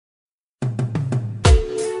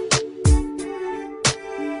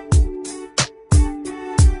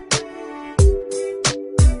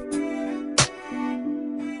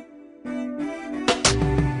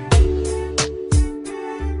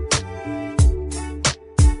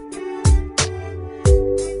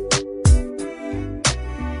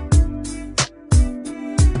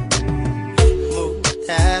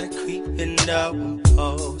out and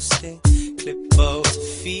posting clipboards of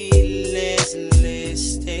feelings and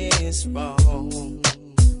listings wrong.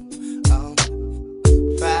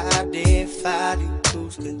 Friday,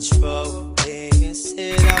 lose control and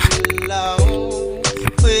sit I'm alone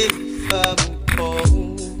with fucking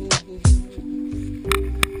cold.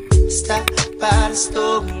 Stop by the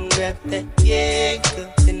store and grab that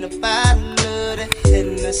Jaeger in the bottom of the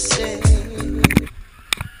Hennessy.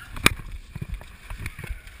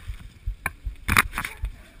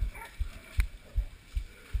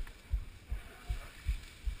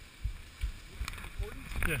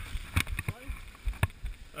 Yeah.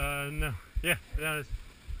 No. Yeah, that is.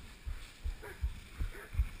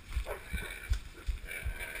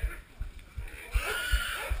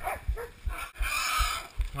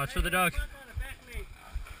 Watch for the dog.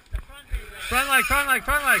 Front leg, front leg,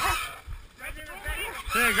 front leg.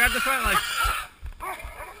 There, grab the front leg.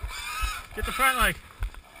 Get the front leg.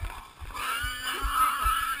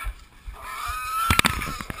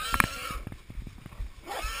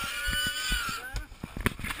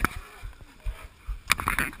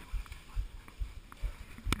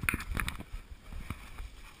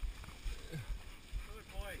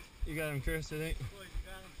 You got him, Chris, I think.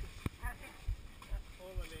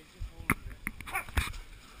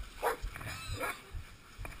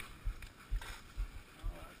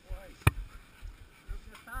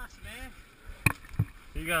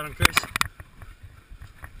 You got him, Chris.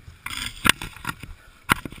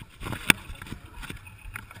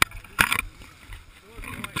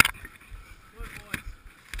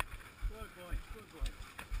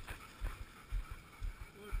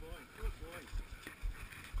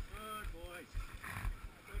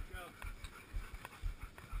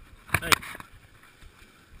 Hey.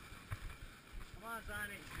 Come on,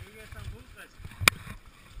 Sonny. You get some bootlets.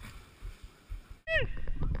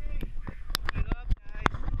 Good up,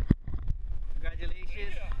 guys.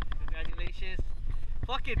 Congratulations. Congratulations.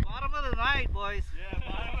 Fucking bottom of the night, boys. Yeah,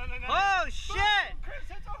 bottom of the night. Oh, shit! Chris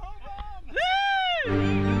hits a home run!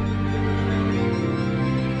 Woo!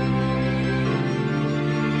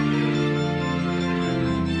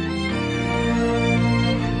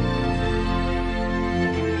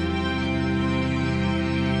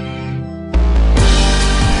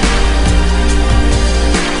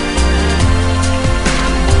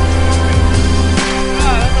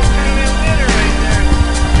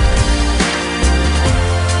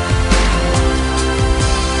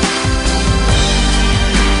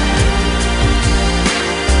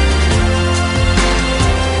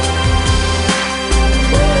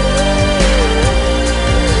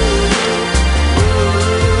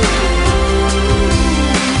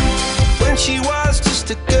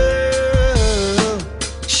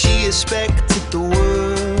 Expected the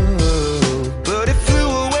world, but it flew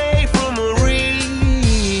away from her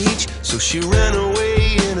reach. So she ran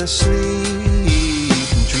away in her sleep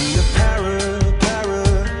and dreamed of paradise,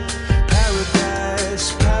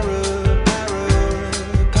 paradise.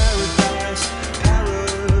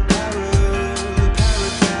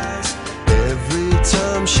 Every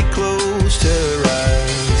time she closed her eyes.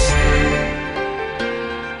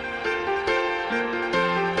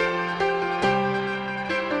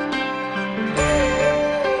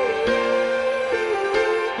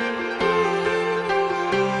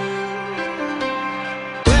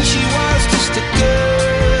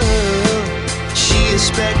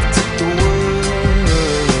 Expected the world.